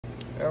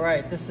All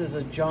right, this is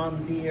a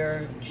John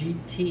Deere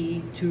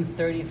GT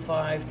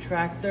 235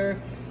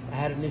 tractor. I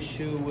had an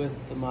issue with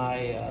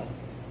my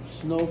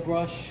snow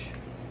brush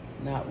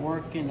not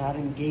working, not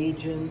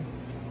engaging.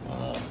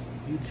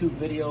 YouTube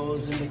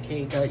videos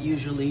indicate that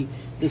usually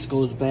this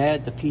goes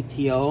bad, the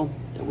PTO,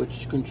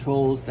 which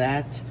controls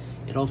that.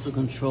 It also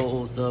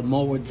controls the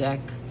mower deck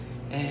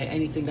and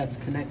anything that's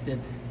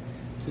connected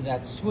to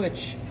that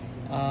switch.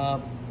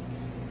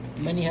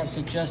 Many have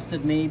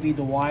suggested maybe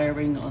the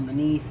wiring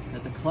underneath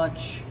the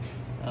clutch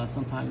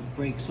sometimes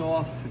breaks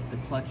off if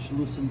the clutch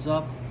loosens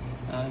up.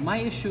 My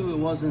issue, it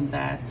wasn't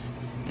that,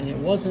 and it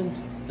wasn't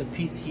the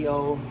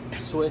PTO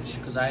switch,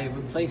 because I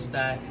replaced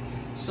that.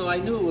 So I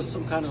knew it was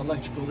some kind of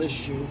electrical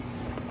issue.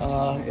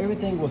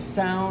 Everything was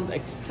sound,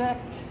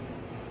 except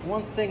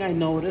one thing I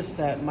noticed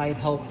that might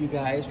help you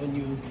guys when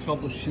you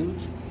troubleshoot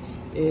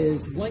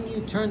is when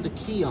you turn the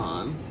key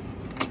on,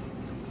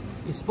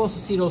 you're supposed to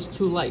see those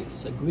two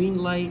lights, a green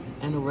light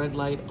and a red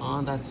light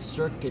on that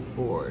circuit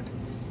board.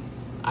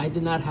 I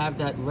did not have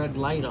that red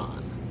light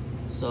on.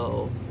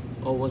 So,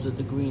 or was it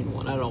the green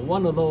one? I don't know,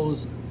 one of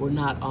those were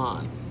not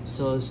on.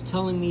 So it's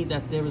telling me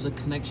that there was a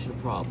connection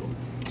problem.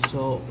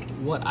 So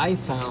what I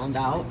found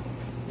out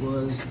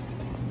was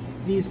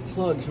these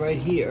plugs right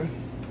here,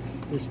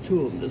 there's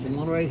two of them. There's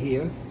one right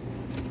here,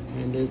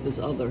 and there's this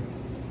other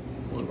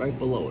one right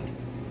below it,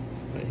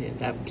 right here.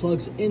 That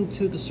plugs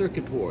into the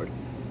circuit board.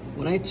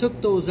 When I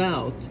took those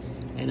out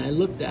and I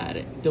looked at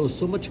it, there was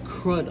so much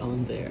crud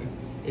on there.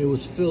 It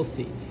was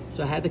filthy.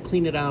 So I had to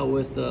clean it out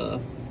with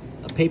a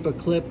paper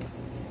clip,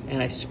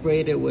 and I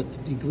sprayed it with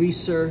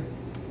degreaser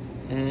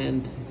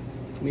and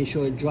made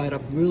sure it dried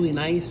up really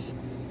nice.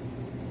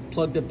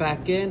 Plugged it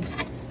back in,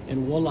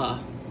 and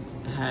voila,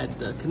 I had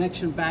the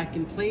connection back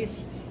in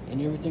place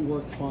and everything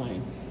works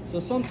fine. So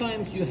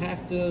sometimes you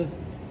have to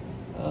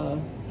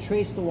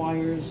trace the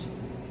wires,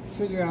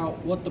 figure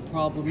out what the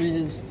problem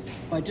is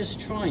by just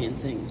trying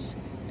things.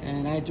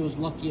 And I was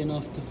lucky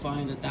enough to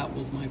find that that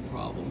was my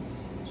problem.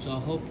 So I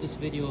hope this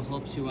video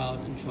helps you out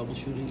in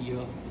troubleshooting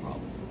your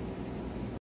problem.